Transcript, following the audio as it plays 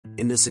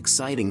In this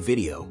exciting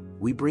video,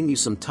 we bring you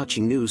some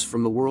touching news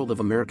from the world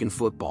of American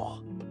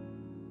football.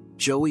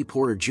 Joey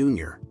Porter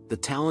Jr., the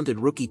talented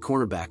rookie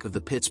cornerback of the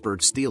Pittsburgh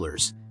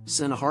Steelers,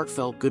 sent a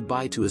heartfelt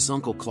goodbye to his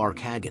uncle Clark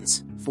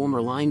Haggans, former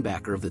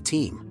linebacker of the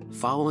team,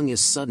 following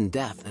his sudden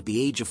death at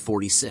the age of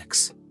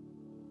 46.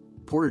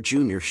 Porter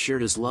Jr.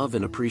 shared his love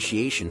and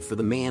appreciation for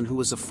the man who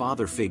was a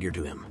father figure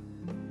to him.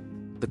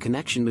 The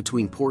connection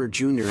between Porter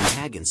Jr. and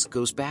Haggans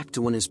goes back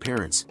to when his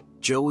parents,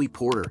 Joey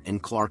Porter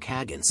and Clark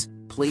Haggans,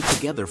 played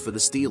together for the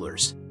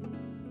Steelers.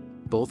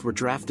 Both were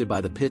drafted by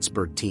the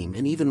Pittsburgh team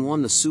and even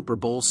won the Super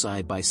Bowl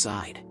side by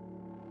side.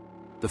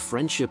 The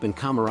friendship and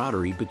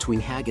camaraderie between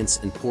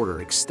Haggans and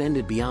Porter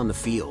extended beyond the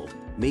field,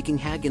 making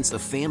Haggans a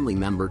family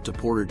member to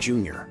Porter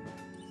Jr.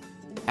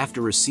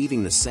 After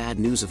receiving the sad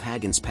news of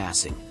Haggans'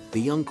 passing,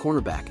 the young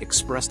cornerback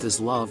expressed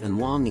his love and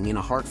longing in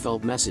a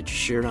heartfelt message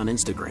shared on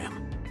Instagram.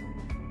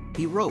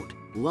 He wrote,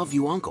 "Love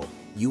you, Uncle,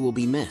 you will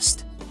be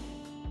missed.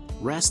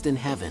 Rest in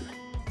heaven.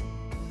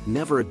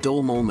 Never a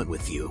dull moment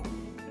with you.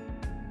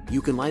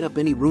 You can light up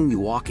any room you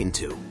walk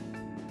into."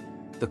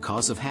 The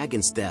cause of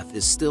Haggans' death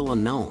is still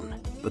unknown,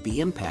 but the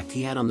impact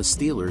he had on the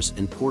Steelers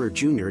and Porter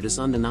Jr. is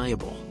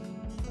undeniable.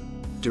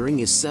 During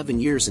his 7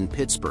 years in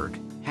Pittsburgh,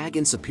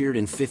 Haggans appeared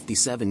in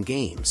 57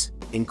 games,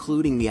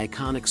 including the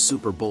iconic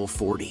Super Bowl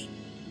 40.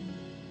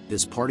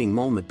 This parting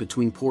moment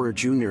between Porter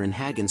Jr. and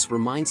Haggans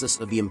reminds us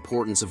of the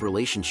importance of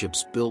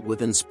relationships built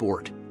within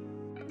sport.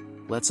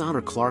 Let's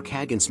honor Clark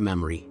Haggans'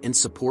 memory and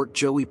support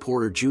Joey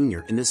Porter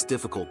Jr. in this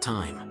difficult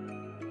time.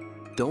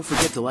 Don't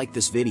forget to like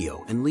this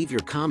video and leave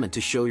your comment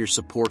to show your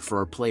support for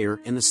our player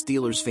and the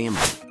Steelers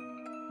family.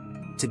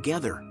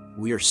 Together,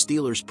 we are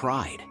Steelers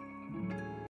pride.